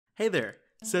Hey there,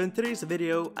 so in today's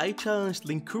video I challenged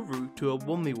Linkuru to a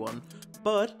 1v1,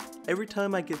 but every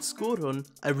time I get scored on,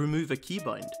 I remove a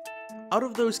keybind. Out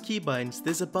of those keybinds,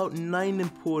 there's about 9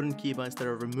 important keybinds that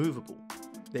are removable.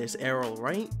 There's aerial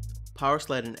right, power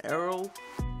slide and aerial,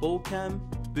 ball cam,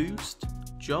 boost,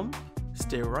 jump,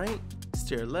 steer right,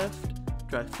 steer left,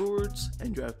 drive forwards,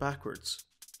 and drive backwards.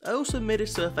 I also made it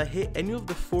so if I hit any of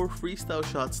the 4 freestyle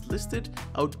shots listed,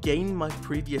 I would gain my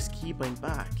previous keybind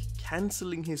back,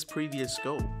 cancelling his previous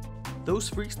goal. Those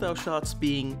freestyle shots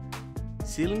being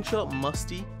ceiling shot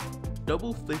musty,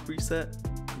 double flip reset,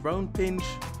 ground pinch,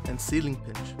 and ceiling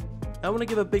pinch. I want to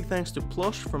give a big thanks to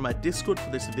Plush from my Discord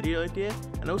for this video idea,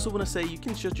 and I also want to say you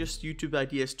can suggest YouTube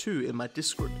ideas too in my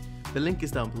Discord. The link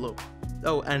is down below.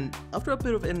 Oh, and after a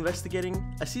bit of investigating,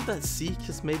 I see that Zeke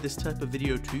has made this type of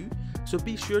video too, so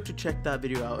be sure to check that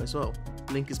video out as well.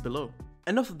 Link is below.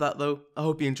 Enough of that though, I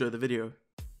hope you enjoy the video.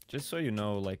 Just so you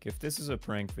know, like, if this is a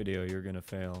prank video, you're gonna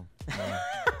fail.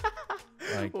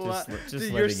 Like, just Dude,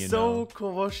 letting you're you so know.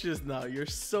 cautious now. You're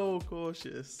so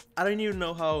cautious. I don't even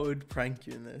know how I would prank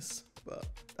you in this, but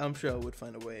I'm sure I would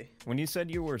find a way. When you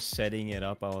said you were setting it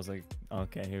up, I was like,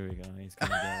 okay, here we go. He's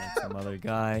gonna get like some other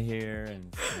guy here, and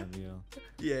it's gonna be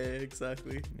Yeah,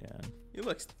 exactly. yeah. You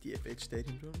like DFH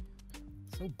Stadium, don't you?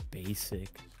 So basic.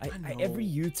 I know. Every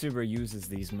YouTuber uses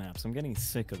these maps. I'm getting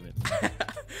sick of it.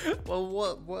 Well,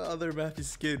 what other map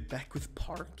is good? Back with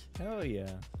Park? Hell yeah.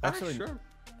 Actually, sure.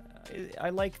 I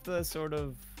like the sort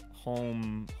of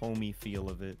homey feel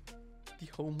of it. The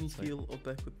homey feel of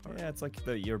Back with Park. Yeah, it's like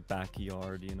your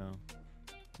backyard, you know.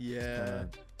 Yeah,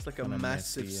 it's like a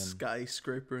massive messy and...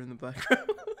 skyscraper in the background.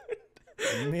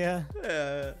 Yeah.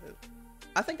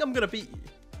 I think I'm gonna beat you.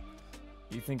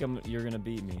 You think you're gonna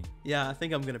beat me? Yeah, I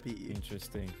think I'm gonna beat you.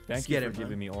 Interesting. Thank you for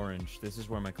giving me orange. This is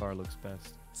where my car looks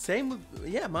best. Same with,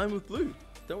 yeah, mine with blue.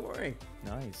 Don't worry.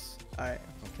 Nice. Alright.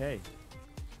 Okay.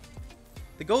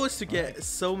 The goal is to get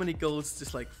so many goals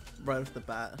just like right off the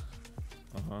bat.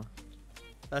 Uh-huh.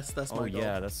 That's my goal. Oh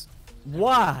yeah, that's...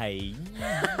 Why?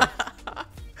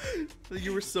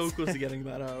 You were so close to getting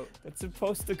that out. It's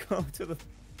supposed to go to the...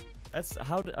 That's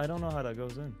how... I don't know how that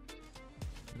goes in.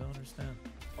 I don't understand.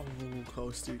 Oh,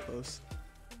 close, too close.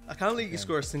 I can't let you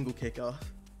score a single kickoff.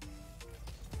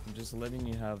 I'm just letting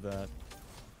you have that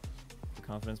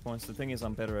confidence points. The thing is,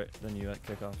 I'm better than you at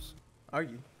kickoffs. Are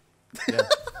you? Yeah.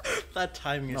 That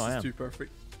timing is just too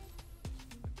perfect.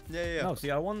 Yeah. No, see,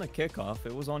 I won the kickoff.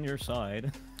 It was on your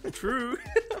side. True.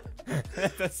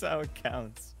 That's how it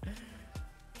counts.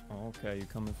 Oh, okay, you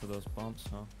coming for those bumps,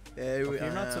 huh? Yeah, okay,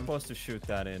 you're not supposed to shoot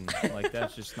that in. Like,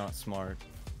 that's just not smart.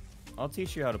 I'll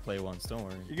teach you how to play once, don't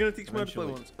worry. You're gonna teach me how to play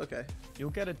once? Okay. You'll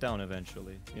get it down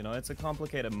eventually. You know, it's a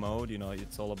complicated mode, you know,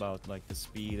 it's all about, like, the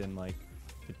speed and, like,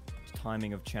 the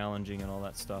timing of challenging and all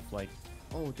that stuff. Like,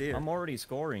 oh, dear. I'm already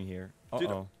scoring here. Uh-oh.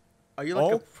 Dude, are you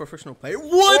like a professional player?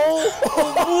 What?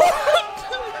 Oh.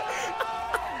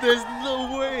 What? There's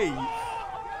no way.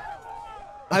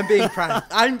 I'm being pranked.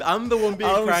 I'm the one being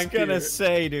pranked. I was gonna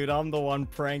say, dude, I'm the one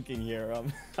pranking here.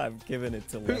 I've given it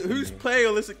to who's playing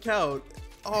on this account?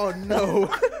 Oh no.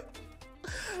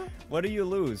 What do you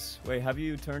lose? Wait, have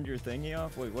you turned your thingy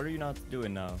off? Wait, what are you not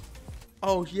doing now?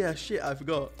 Oh yeah, shit, I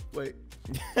forgot. Wait.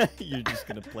 You're just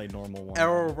gonna play normal one.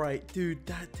 Arrow right, dude,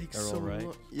 that takes arrow so right.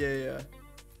 long. Yeah.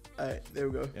 Alright, there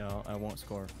we go. Yeah, I won't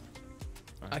score.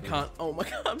 I can't. Oh my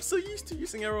god, I'm so used to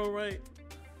using arrow right.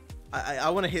 I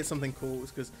want to hit something cool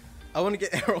because I want to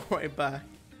get arrow right back.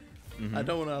 I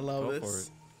don't want to allow Go this. For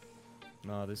it.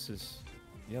 No, this is...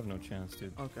 You have no chance,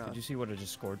 dude. Oh god. Did you see what I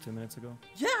just scored 2 minutes ago?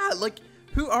 Yeah, like,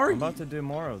 who are you? I'm about to do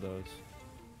more of those.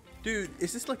 Dude,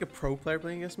 is this like a pro player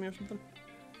playing against me or something?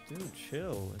 Dude,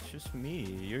 chill. It's just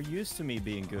me. You're used to me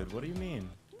being good. What do you mean?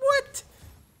 What?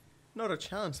 Not a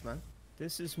chance, man.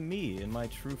 This is me in my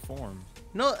true form.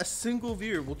 Not a single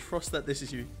viewer will trust that this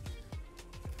is you.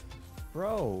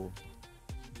 Bro,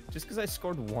 just because I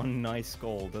scored one nice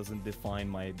goal doesn't define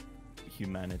my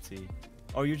humanity.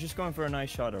 Oh, you're just going for a nice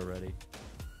shot already.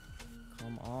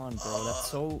 Come on,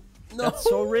 bro. That's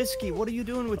so risky. What are you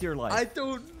doing with your life? I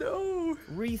don't know.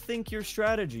 Rethink your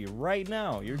strategy right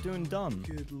now. You're doing dumb.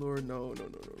 Good lord, no.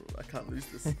 I can't lose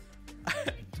this.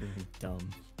 You're doing dumb.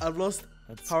 I've lost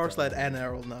power slide and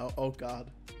arrow now. Oh god.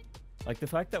 Like the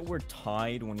fact that we're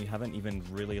tied when you haven't even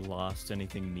really lost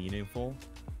anything meaningful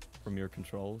from your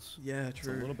controls. Yeah, true. It's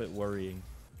a little bit worrying.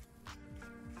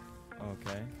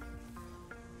 Okay.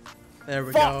 There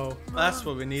we go. That's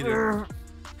what we needed.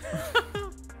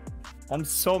 I'm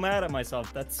so mad at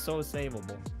myself. That's so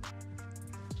savable.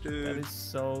 Dude. That is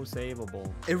so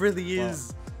savable. It really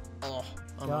is. Oh,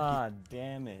 god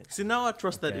damn it. See, now I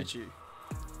trust that issue.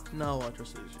 Now I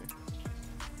trust that issue.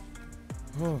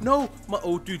 No! My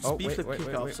dude, Oh, speed flip wait,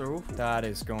 kickoffs are awful. That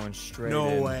is going straight No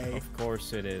in. way. Of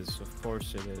course it is. Of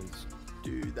course it is.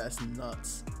 Dude, that's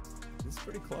nuts. It's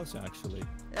pretty close, actually.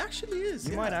 It actually is.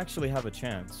 You yeah. might actually have a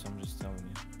chance. I'm just telling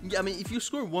you. Yeah, I mean, if you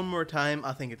score one more time,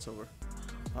 I think it's over.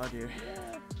 Oh dear.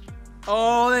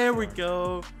 Oh, there we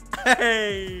go.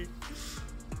 Hey!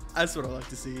 That's what I like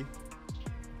to see.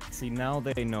 See, now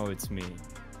they know it's me.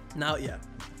 Now, yeah.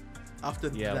 After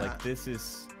Yeah, that. like this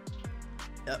is.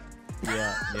 Yep.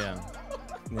 Yeah, yeah.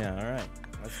 Yeah, alright.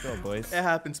 Let's go, boys. It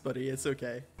happens, buddy. It's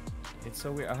okay. It's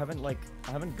so weird. I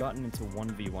haven't gotten into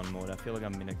 1v1 mode. I feel like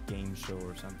I'm in a game show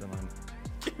or something.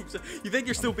 You think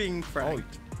you're still being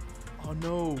fragged? Oh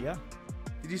no. Yeah.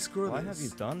 Did you score Why this?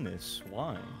 have you done this?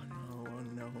 Why? Oh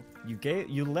no.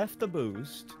 You left the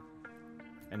boost,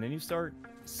 and then you start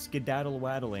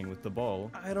skedaddle-waddling with the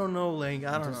ball. I don't know, Link.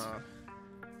 I don't Just- know.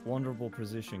 Wonderful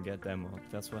position, get them up.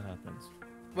 That's what happens.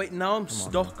 Wait, now I'm Come on,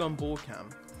 stuck on ball cam.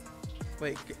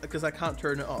 Wait, because I can't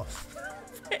turn it off.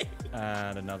 Wait.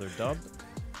 And another dub.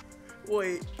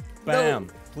 Wait. Bam!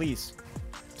 No. Please.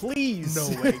 Please!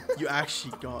 No way. You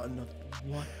actually got another.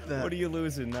 What the? What are you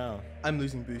losing now? I'm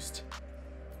losing boost.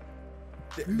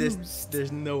 Boost.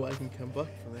 There's no way I can come back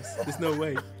from this. There's no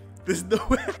way. There's no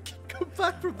way I can come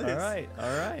back from this. Alright,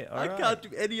 alright, alright. I can't do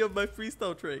any of my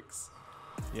freestyle tricks.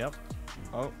 Yep.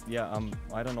 Oh, yeah,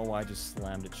 I don't know why I just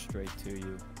slammed it straight to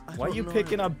you. I Why are don't you know.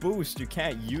 picking up boost? You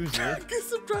can't use it.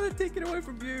 Because I'm trying to take it away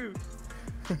from you.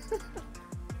 It's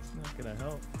not gonna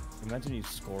help. Imagine you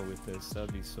score with this.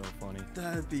 That'd be so funny.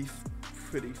 That'd be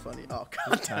pretty funny. Oh,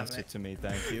 God Just damn pass it to me,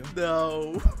 thank you.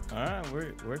 No. Alright,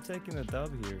 we're taking the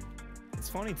dub here. It's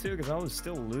funny too, because I was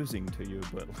still losing to you,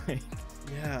 but like,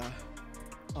 Yeah.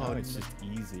 now it's just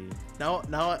easy. Now,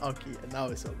 okay, now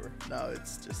it's over. Now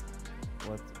it's just.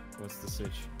 What's the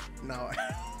sitch? Now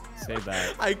Say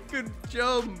that. I could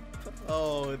jump.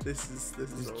 Oh, this is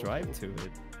Just awful. drive to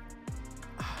it.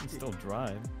 You can still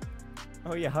drive.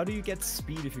 Oh yeah, how do you get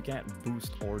speed if you can't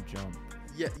boost or jump?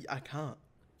 Yeah, I can't.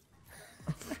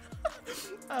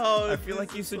 Oh, I feel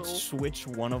like you this should is so- switch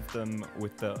one of them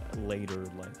with the later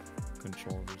like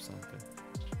control or something.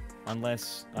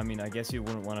 Unless, I mean, I guess you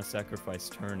wouldn't want to sacrifice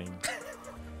turning.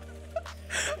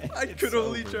 I It's could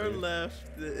only over, turn dude.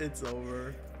 left. It's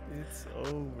over. It's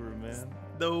over, man.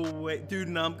 No way, dude.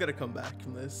 No, I'm gonna come back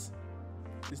from this.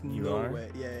 There's You no are? way.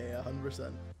 Yeah,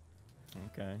 100%.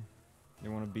 Okay.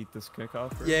 You want to beat this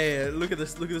kickoff? Or? Yeah. Look at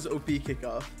this. Look at this OP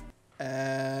kickoff.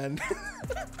 And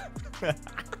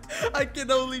I can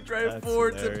only drive That's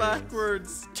forwards and hilarious.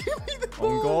 backwards. Give me the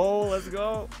ball. On goal, let's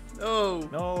go. No.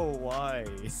 No, why?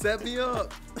 Set me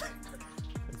up.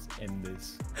 Let's end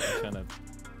this. I'm trying to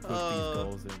put these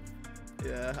goals in.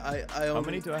 Yeah, I How only.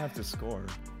 many do I have to score?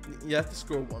 You have to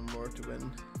score one more to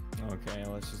win. Okay,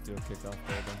 let's just do a kickoff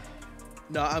goal then.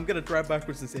 No, I'm gonna drive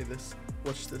backwards and save this.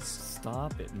 Watch this.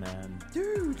 Stop it, man.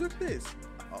 Dude, look at this.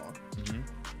 Oh, Mm-hmm.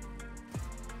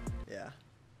 yeah.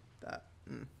 That.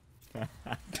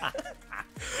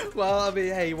 Well, I mean,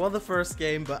 hey, you won the first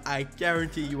game, but I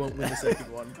guarantee you won't win the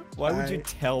second one. Why would you Alright?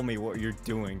 tell me what you're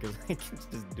doing? Because I can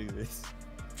just do this.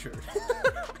 Sure.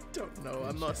 I don't know.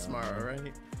 I'm not job, smart, man.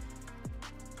 alright?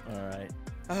 Alright.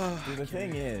 Oh, The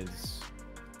thing is,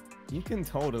 you can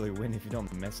totally win if you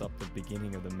don't mess up the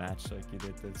beginning of the match like you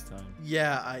did this time.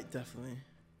 yeah, I definitely.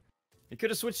 You could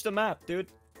have switched the map, dude.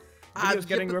 Ah, Video's yeah,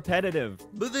 getting but- repetitive.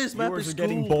 But this map Viewers is are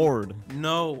getting cool. bored.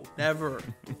 No, never.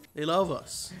 They love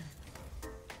us.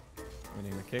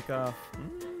 Winning the kickoff.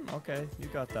 Okay, you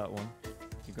got that one.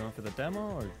 You going for the demo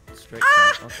or straight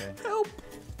shot? Okay. Help!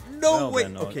 No, Well, wait.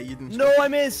 then, Okay, you didn't. No, I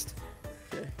missed.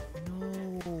 Okay.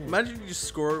 No. Imagine you just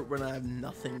score when I have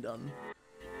nothing done.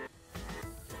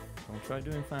 Don't try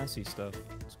doing fancy stuff.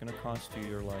 It's gonna cost you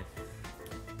your life.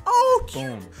 Oh,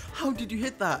 Boom. how did you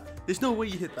hit that? There's no way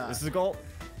you hit that. This is a goal.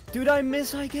 Dude, I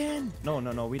miss again. No,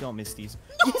 we don't miss these.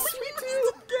 Yes, we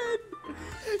do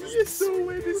again. Yes, no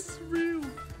way. This is real.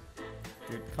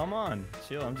 Dude, come on.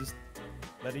 Chill. I'm just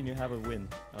letting you have a win.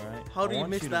 All right. How do I you want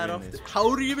miss to that win often? this.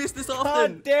 How do you miss this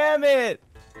often? God damn it!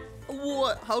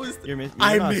 What? How is? You're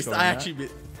I not missed. scoring I that. actually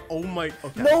missed. Oh my.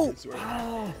 Okay. No. I'm sorry.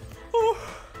 Oh.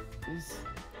 Oh, This-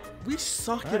 we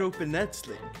suck at Right. open nets,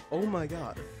 Link. Oh my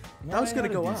god. Yeah, That was I gonna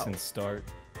had go a out. decent start.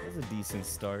 That was a decent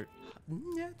start.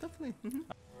 Yeah, definitely.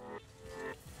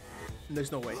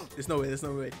 There's no way. There's no way. There's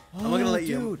no way. I'm not gonna let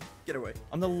you Dude. get away.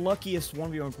 I'm the luckiest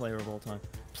 1v1 player of all time.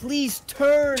 Please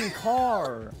turn,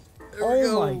 car. There we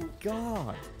Oh my go.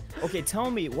 god. Okay, tell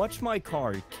me, watch my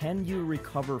car. Can you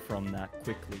recover from that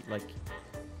quickly? Like,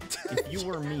 if you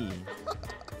were me,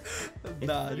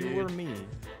 Nah, if you dude. were me,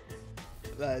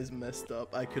 That is messed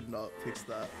up. I could not fix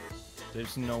that.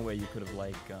 there's no way you could have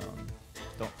like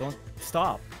Don't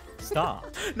stop.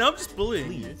 Stop. Now I'm just bullying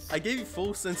Please. you. I gave you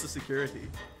full sense of security.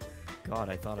 God,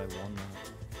 I thought I won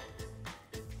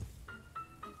that.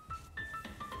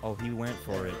 Oh, he went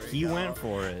for it. He went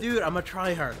for it. Dude, I'm a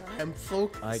tryhard. I'm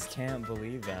focused. I can't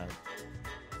believe that.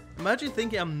 Imagine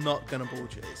thinking I'm not gonna bull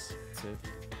chase. That's it.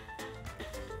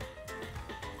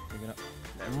 You're gonna...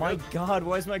 Oh my God,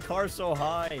 why is my car so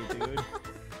high, dude?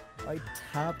 I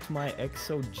tapped my X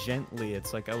so gently,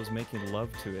 it's like I was making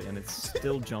love to it, and it's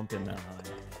still jumping that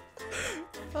high.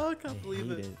 Oh, I can't believe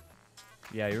hate it.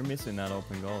 Yeah, you're missing that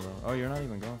open goal, though. Oh, you're not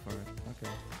even going for it.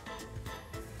 Okay.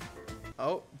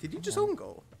 Oh, did you just own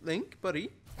goal? Link,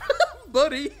 buddy?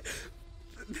 Buddy!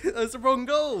 That's the wrong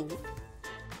goal!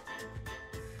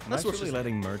 I'm That's what actually she's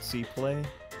letting Mertzy play.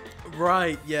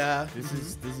 Right, yeah. This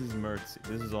is Mertzy.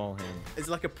 This is all him. It's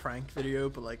like a prank video,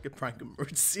 but like a prank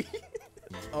emergency.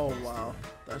 Oh, wow.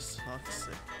 That's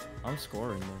toxic. I'm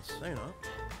scoring this. No, you're not.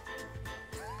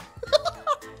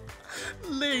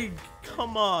 Link,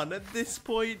 come on, at this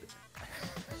point.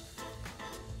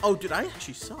 Oh, dude, I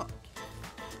actually suck.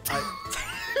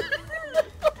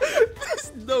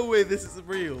 There's no way this is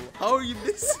real. How are you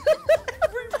missing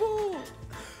every ball?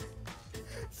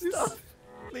 Stop.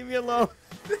 Leave me alone.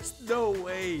 There's no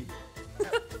way.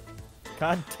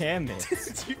 God damn it.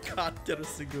 You can't get a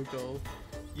single goal.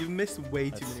 You've missed way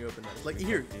too many open nets. Like,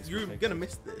 here, you're gonna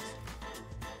miss this.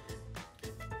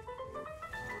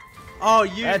 Oh,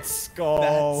 you. Let's go.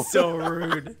 That's so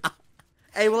rude.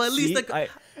 Hey, well, at least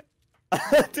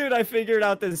Dude, I figured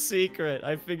out the secret.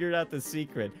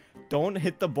 Don't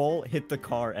hit the ball, hit the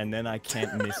car, and then I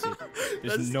can't miss it.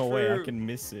 There's That's no way I true. can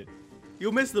miss it.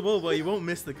 You'll miss the ball, but you won't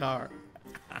miss the car.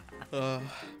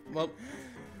 Well,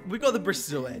 we got the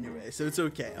Brazil anyway, so it's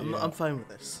okay. I'm fine with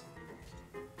this.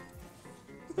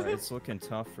 It's looking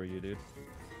tough for you, dude.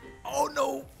 Oh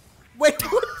no! Wait,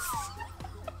 what?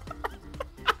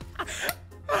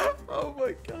 Oh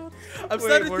my God! I'm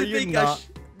starting to think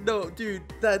No, dude,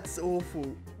 that's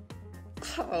awful.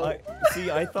 How?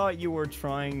 I thought you were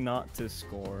trying not to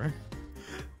score.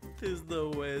 There's no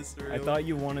way it's real. I thought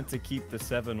you wanted to keep the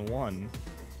 7-1.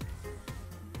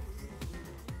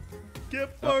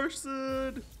 Get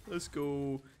Parson! Let's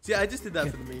go. See, I just did that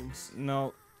for the memes.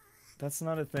 No, that's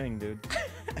not a thing, dude.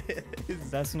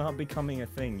 That's not becoming a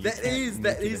thing. That is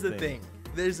the thing.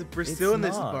 There's a Brazil and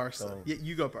there's a Barca. Though. Yeah,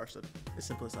 you got Barca. As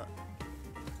simple as that.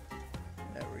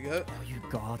 There we go. Oh, you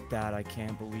got that. I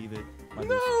can't believe it.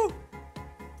 No!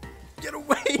 Get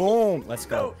away! Boom! Let's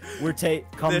go. No. We're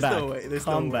come There's back. no way. There's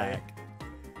come no way. back.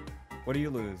 What do you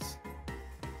lose?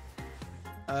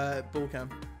 Ball cam.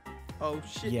 Oh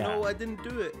shit! Yeah. No, I didn't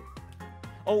do it.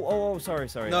 Oh, sorry.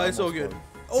 No, I it's all almost good. scored.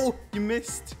 Oh, you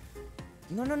missed.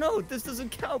 No. This doesn't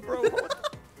count, bro.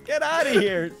 Get out of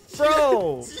here,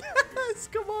 bro. Yes,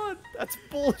 come on. That's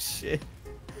bullshit.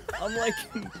 I'm like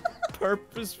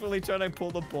purposefully trying to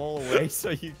pull the ball away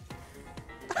so you.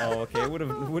 Oh, okay. It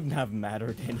wouldn't have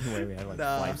mattered anyway. We had like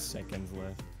 5 seconds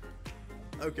left.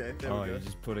 Okay, there we go. You're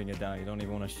just putting it down. You don't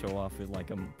even want to show off with like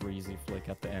a breezy flick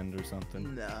at the end or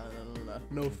something. No.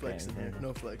 No flexing here.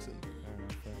 No flexing.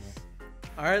 Fair enough.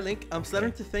 All right, Link. I'm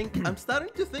starting to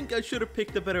think I should have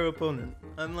picked a better opponent.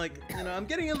 I'm like, I'm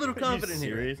getting a little confident Are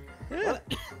you serious? here.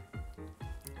 Yeah.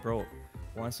 Bro,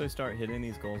 once I start hitting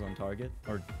these goals on target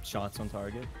or shots on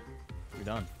target, you're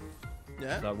done.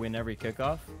 Yeah. So I win every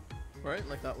kickoff. Right,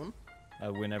 like that one. I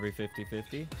win every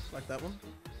 50-50. Like that one.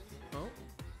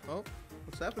 Oh.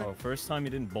 What's happening? Oh, first time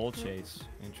you didn't ball chase.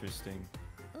 Interesting.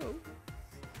 Oh.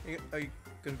 Are you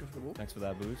gonna go for the ball? Thanks for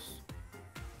that boost.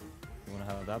 You wanna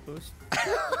have that boost?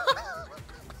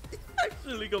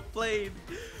 Actually got played.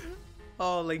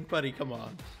 Oh, Link buddy, come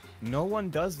on. No one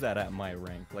does that at my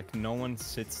rank. Like, no one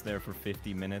sits there for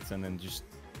 50 minutes and then just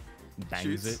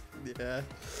bangs it. Yeah.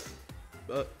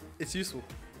 But it's useful.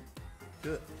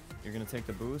 Good. You're gonna take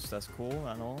the boost. That's cool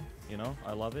and all.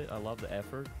 I love it. I love the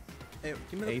effort. Hey,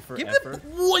 give me A for give effort.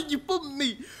 What? You bumped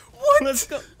me? What? Let's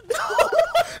go. No!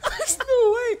 There's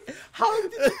no way. How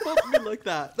did you bump me like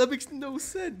that? That makes no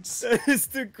sense. That is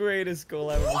the greatest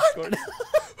goal I've ever scored.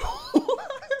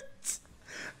 What?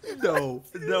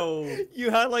 No. You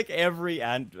had like every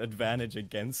advantage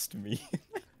against me.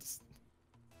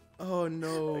 Oh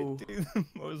no. I do the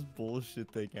most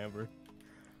bullshit thing ever.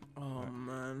 Oh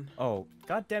man. Oh,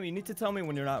 goddamn! You need to tell me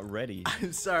when you're not ready.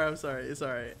 I'm sorry. It's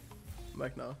alright. I'm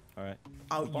back now. All right.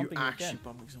 Oh, I'm you bumping actually again.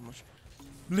 bumping so much.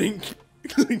 Link,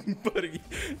 buddy,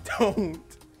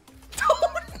 don't.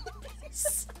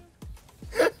 Please.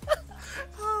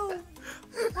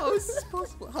 How is this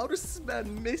possible? How does this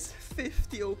man miss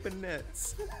 50 open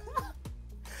nets?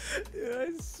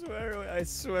 Dude, I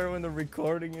swear when the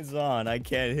recording is on, I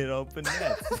can't hit open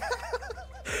nets.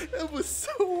 It was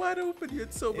so wide open. You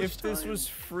had so much If time. this was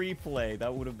free play,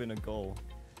 that would have been a goal.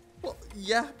 Well,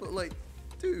 yeah, but like,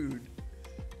 dude.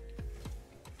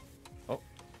 Oh.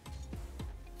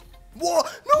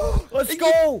 What? No! Let's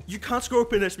go! You can't score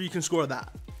up in this, but you can score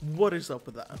that. What is up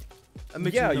with that?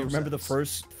 Yeah, you remember the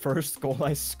first goal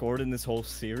I scored in this whole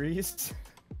series?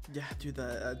 Yeah, dude,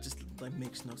 that just like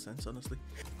makes no sense, honestly.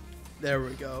 There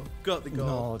we go. Got the goal.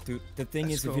 No, dude. The thing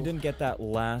Let's is, if go. you didn't get that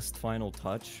last final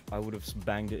touch, I would have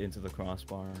banged it into the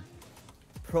crossbar.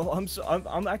 Bro,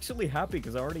 I'm actually happy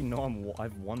because I already know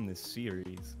I've won this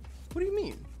series. What do you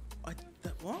mean?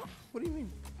 What? What do you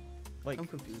mean? Like, I'm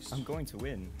confused. I'm going to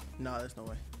win. No, there's no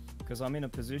way. Because I'm in a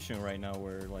position right now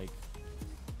where, like,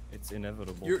 it's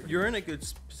inevitable. You're in a good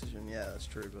position. Yeah, that's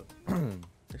true, but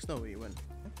there's no way you win.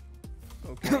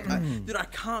 Okay. Dude, I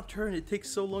can't turn. It takes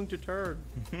so long to turn.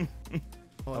 I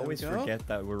always forget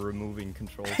that we're removing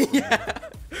control. Yeah.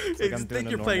 It's like I'm doing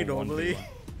you're a playing normal normally.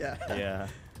 1v1. Yeah.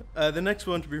 Yeah. The next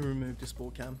one to be removed is ball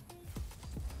cam.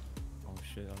 Oh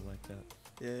shit, I like that.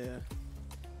 Yeah.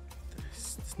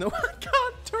 There's no, I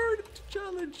can't turn it to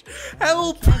challenge.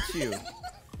 Help! Can't you?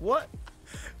 What?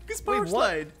 Because power Wait, what?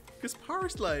 slide. Because power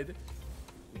slide.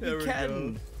 There we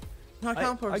can. go. No, I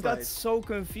can't power I slide. got so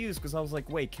confused because I was like,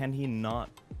 wait, can he not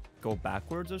go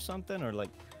backwards or something? Or like...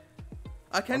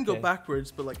 I can go Okay. backwards,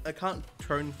 but like I can't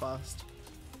turn fast.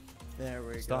 There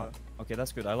we Stop. go. Okay,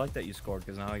 that's good. I like that you scored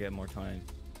because now I get more time.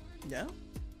 Yeah?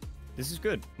 This is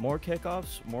good. More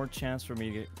kickoffs, more chance for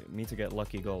me to get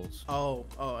lucky goals. Oh,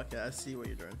 okay. I see what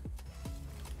you're doing.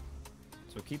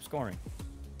 So keep scoring.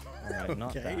 Alright,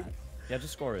 not Okay. that. Yeah,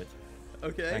 just score it.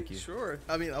 Okay, Thank you. sure.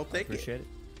 I mean, I'll take it. Appreciate it.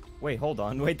 Wait, hold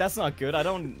on. Wait, that's not good. I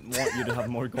don't want you to have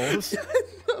more goals.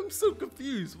 I'm so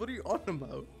confused. What are you on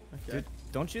about? Okay. Dude,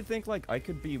 don't you think like I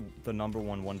could be the #1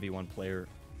 1v1 player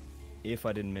if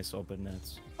I didn't miss open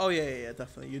nets? Oh yeah,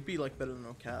 definitely. You'd be like better than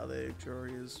Okale,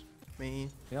 Jorius, me.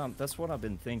 Yeah, that's what I've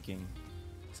been thinking.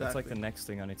 Exactly. That's like the next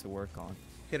thing I need to work on.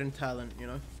 Hidden talent, you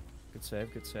know. Good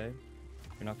save, good save.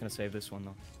 You're not gonna save this one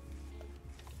though.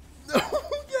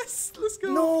 Yes, let's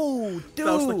go. No, dude.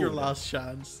 That was like your last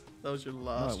chance. That was your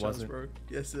last chance, wasn't. bro.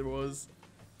 Yes, it was.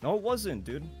 No, it wasn't,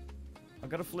 dude. I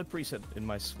got a flip reset in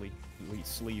my sleeve.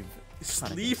 Sleeve.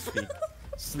 Sleep.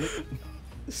 Sleep.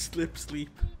 Sleep.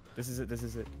 This is it. This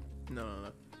is it. No.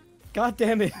 God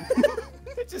damn it!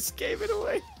 I just gave it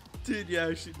away. Dude,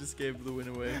 yeah, she just gave the win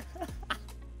away.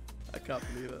 I can't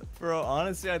believe it. Bro,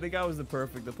 honestly, I think I was the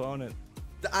perfect opponent.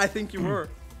 I think you were.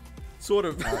 Sort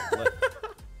of.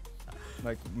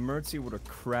 Like, Mertzy would have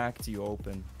cracked you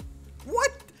open.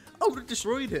 What? I would have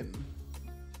destroyed him.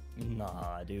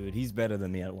 Nah, dude, he's better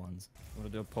than me at once. Wanna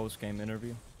do a post-game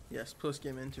interview? Yes,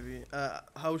 post-game interview.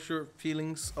 How's your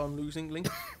feelings on losing, Link?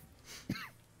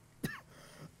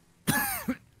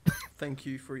 Thank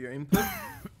you for your input.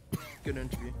 Good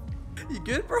interview. You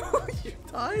good, bro? You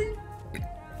dying?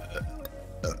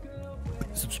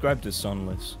 Subscribe to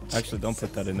Sunless. Actually, don't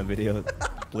put that in the video.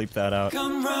 Bleep that out.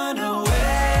 Come run away.